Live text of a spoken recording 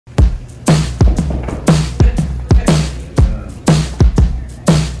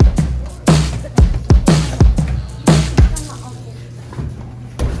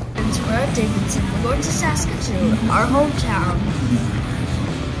our hometown.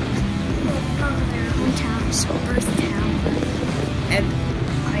 Their hometown, so birth town. And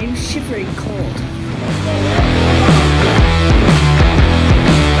I'm shivering cold.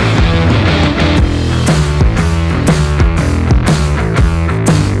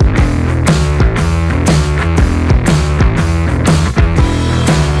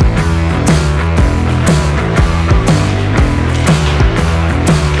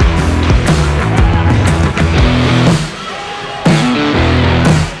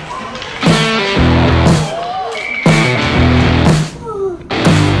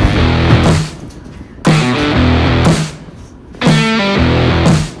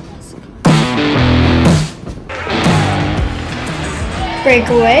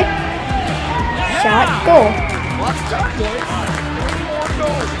 Breakaway, shot, goal.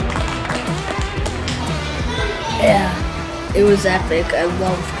 Yeah, it was epic. I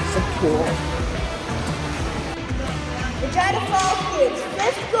loved the pool. Regina Falls Kids,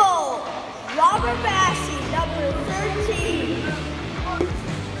 5th goal, Robert Massey, number 13.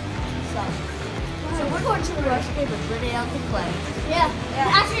 So we're going to the Rush game with Brittany out to play. Yeah.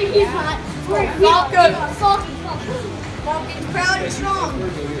 Actually, he's not. Falcons proud and strong.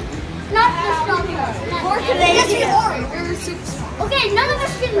 Not the strongest. More Canadian. Okay, none of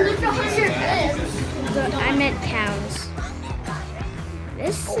us can lift 100 pounds. I meant pounds.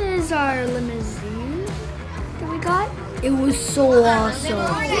 This is our limousine that we got. It was so awesome.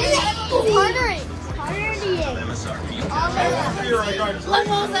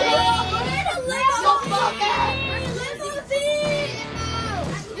 Limousine.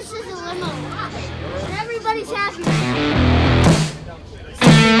 This is a limo. And everybody's happy.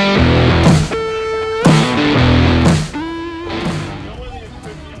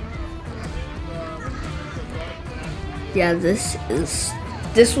 Yeah, this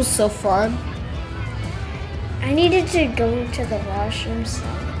was so fun. I needed to go to the washroom, so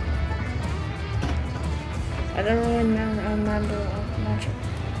I don't really remember much.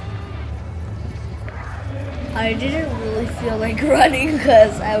 I didn't really feel like running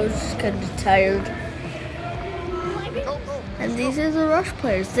because I was just kind of tired. And these are the Rush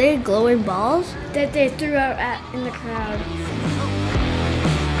players. They had glowing balls That they threw out in the crowd.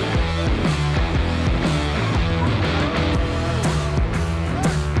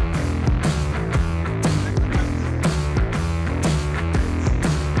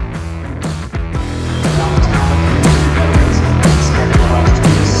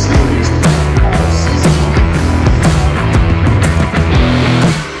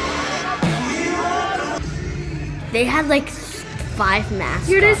 They had like 5 mascots.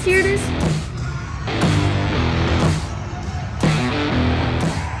 Here it is, here it is.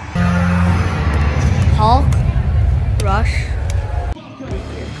 Hulk, Rush,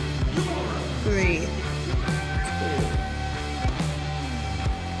 3, 2.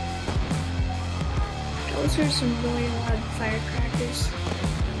 Those are some really loud firecrackers.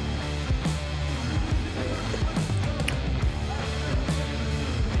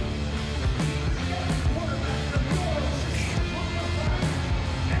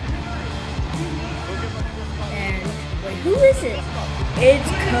 Who is it? It's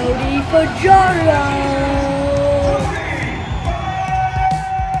CODY FAJARDO!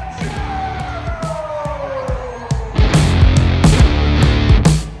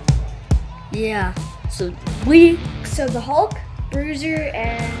 Yeah, so the Hulk, Bruiser,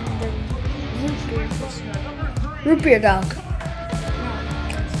 and the root beer dog.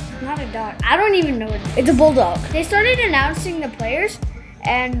 not a dog. I don't even know what it is. It's a bulldog. They started announcing the players,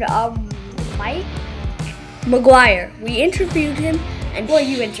 and Mike. McGuire. We interviewed him, and Well,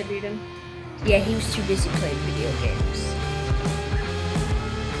 you interviewed him. yeah, he was too busy playing video games.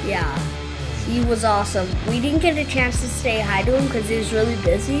 Yeah, he was awesome. We didn't get a chance to say hi to him because he was really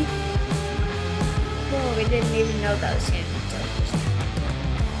busy. Well, we didn't even know that was him.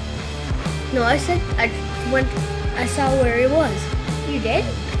 No, I said I saw where he was. You did?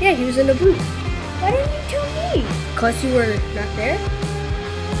 Yeah, he was in a booth. Why didn't you tell me? Cause you were not there, I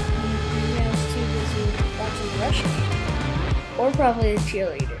was too busy watching the Rush game. or probably the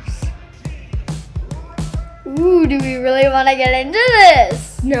cheerleaders. Ooh, do we really want to get into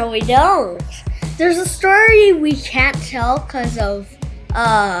this? No, we don't. There's a story we can't tell because of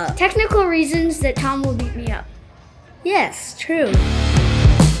Technical reasons that Tom will beat me up. yes, true.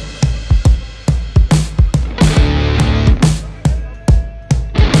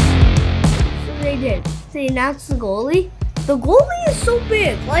 So they did. They announced the goalie. The goalie is so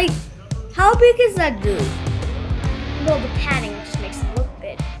big. Like, how big is that dude? Well, the padding just makes it look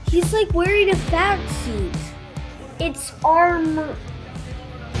big. He's like wearing a fat suit. It's armor.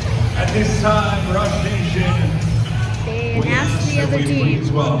 At this time, Rush Nation, They announced the other team.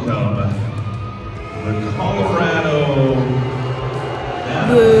 Please welcome the Colorado.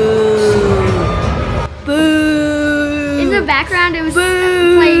 In the background, it was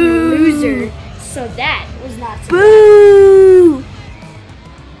playing Loser, so that was not so bad. Boo!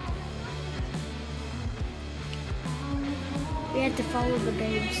 We had to follow the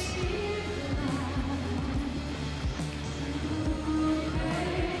babes.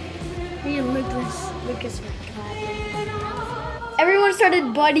 Me and Lucas were clapping. Everyone started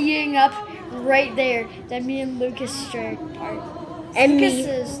buddying up right there. Then me and Lucas straight apart. And Lucas me.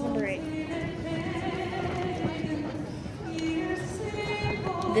 is number 8.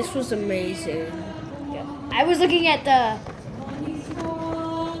 This was amazing. I was looking at the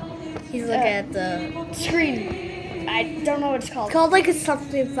He's looking at the screen. I don't know what it's called. called like a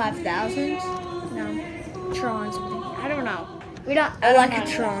something 5,000. No, Tron something. I don't know. We don't. I like don't a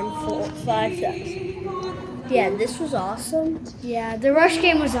know. Tron for 5,000. Yeah, this was awesome. Yeah, the Rush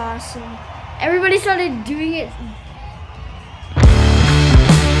game was awesome. Everybody started doing it.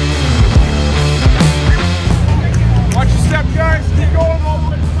 Watch your step, guys. Keep going all the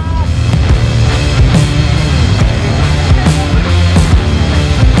way to the mouth.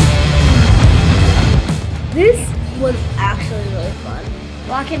 This was actually really fun.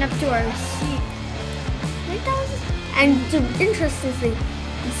 Walking up to our seat. I think that was. And the interesting thing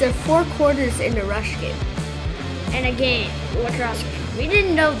is there are 4 quarters in the Rush game. And a game, lacrosse game. We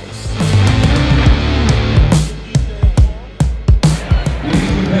didn't know this.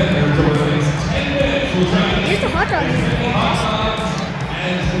 Here's the hot dog.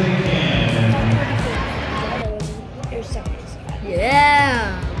 It was so nice.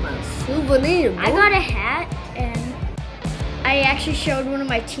 Yeah, my souvenir. I got a hat, and I actually showed one of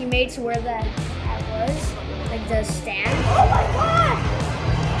my teammates where the hat was, like the stand. Oh my god!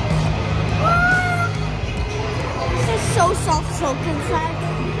 This is so soft-soaked inside.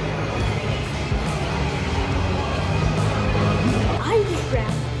 I'm just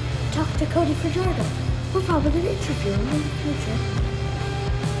grab. Talk to CODY FAJARDO. We're probably going to interview him in the future.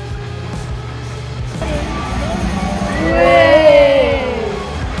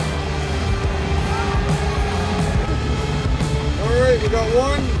 All right, we got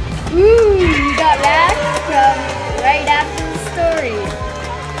one. Ooh, you got that from right after the story.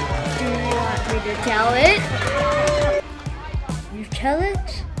 Do you want me to tell it? You tell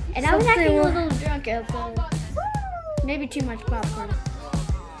it? And I was Something acting a will- little drunk out there. Maybe too much popcorn.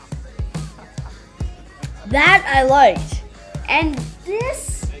 That I liked. And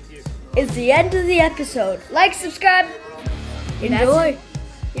this, Is the end of the episode. like, subscribe. Enjoy.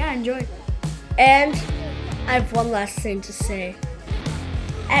 Yeah, enjoy. And I have one last thing to say.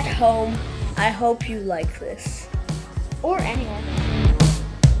 At home, I hope you like this. Or anyone.